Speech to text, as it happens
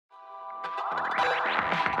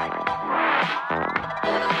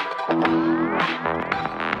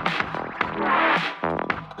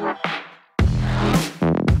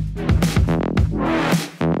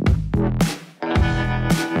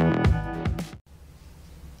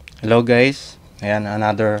Hello guys, ayan,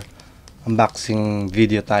 another unboxing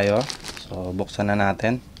video tayo. So buksan na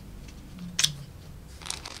natin.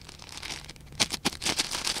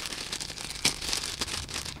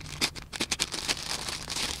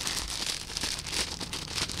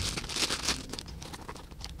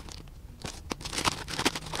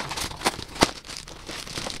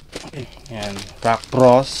 Ayan,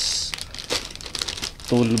 Rockbros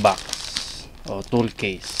toolbox o tool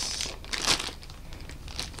case.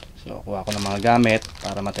 So, kuha ko ng mga gamit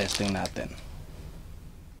para matesting natin.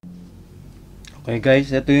 Okay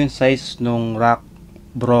guys, ito yung size nung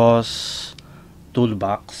Rockbros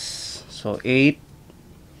toolbox. So, 8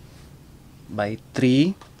 by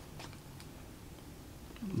 3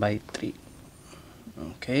 by 3.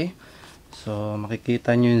 Okay. So,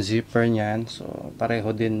 makikita nyo yung zipper nyan. So,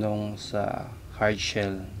 pareho din nung sa hard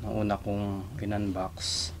shell na una kong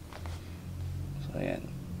in-unbox. So, ayan.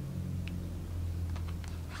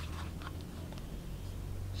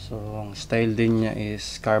 So, ang style din niya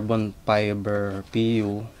is carbon fiber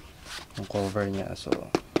PU yung cover niya. So,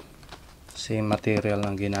 same material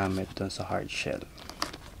ang ginamit dun sa hard shell.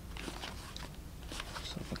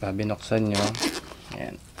 So, pagka binuksan nyo,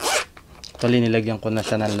 ayan. Actually, nilagyan ko na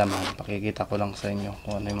siya ng laman. Pakikita ko lang sa inyo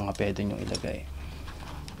kung ano yung mga pwede nyo ilagay.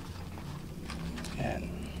 Ayan.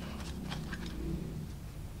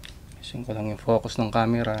 Isin ko lang yung focus ng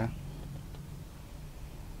camera.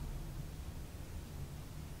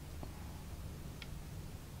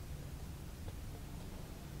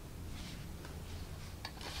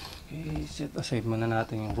 Okay, set aside muna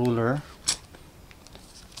natin yung ruler.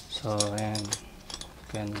 So, ayan. You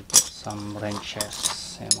can put some wrenches.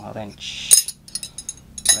 Ayan, mga wrench.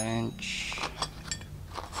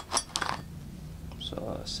 So,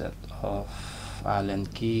 set of Allen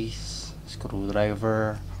keys,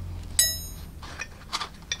 screwdriver.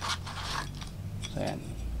 So, ayan.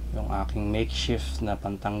 Yung aking makeshift na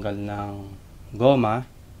pantanggal ng goma.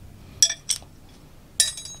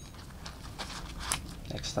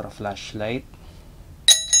 Extra flashlight.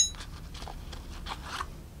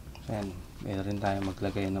 Ayan, meron tayo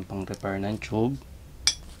maglagay ng pang repair ng tube.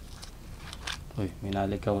 Uy, may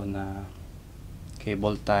naligaw na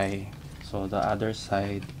cable tie. So the other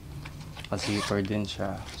side, zipper din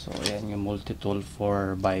siya. So ayan yung multi-tool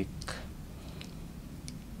for bike.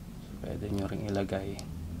 So, pwede nyo ring ilagay.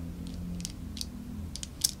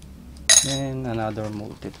 Then another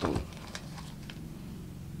multi-tool.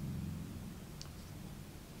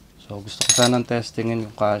 So, gusto ko sanang testingin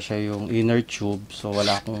yung kasya yung inner tube. So,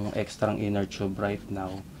 wala akong extra inner tube right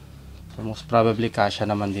now. So, most probably kasya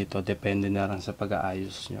naman dito. Depende na lang sa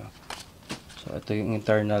pag-aayos nyo. So, ito yung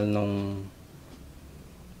internal nung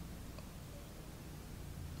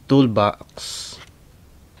toolbox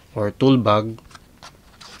or toolbag.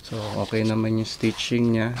 So, okay naman yung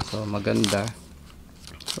stitching nya. So, maganda.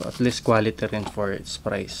 So, at least quality rin for its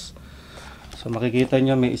price. So makikita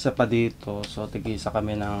nyo may isa pa dito. So tig-isa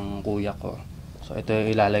kami ng kuya ko. So ito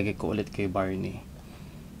yung ilalagay ko ulit kay Barney.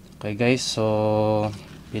 Okay guys, so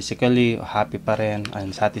basically happy pa rin.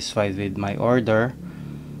 I'm satisfied with my order.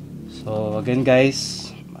 So again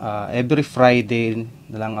guys, every Friday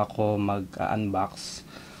na lang ako mag-unbox.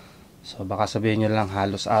 So baka sabihin nyo lang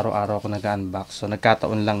halos araw-araw ako nag-unbox. So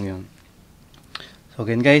nagkataon lang yun. So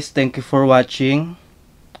again guys, thank you for watching.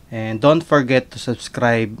 And don't forget to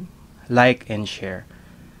subscribe, like, and share.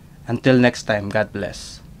 Until next time, God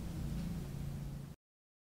bless.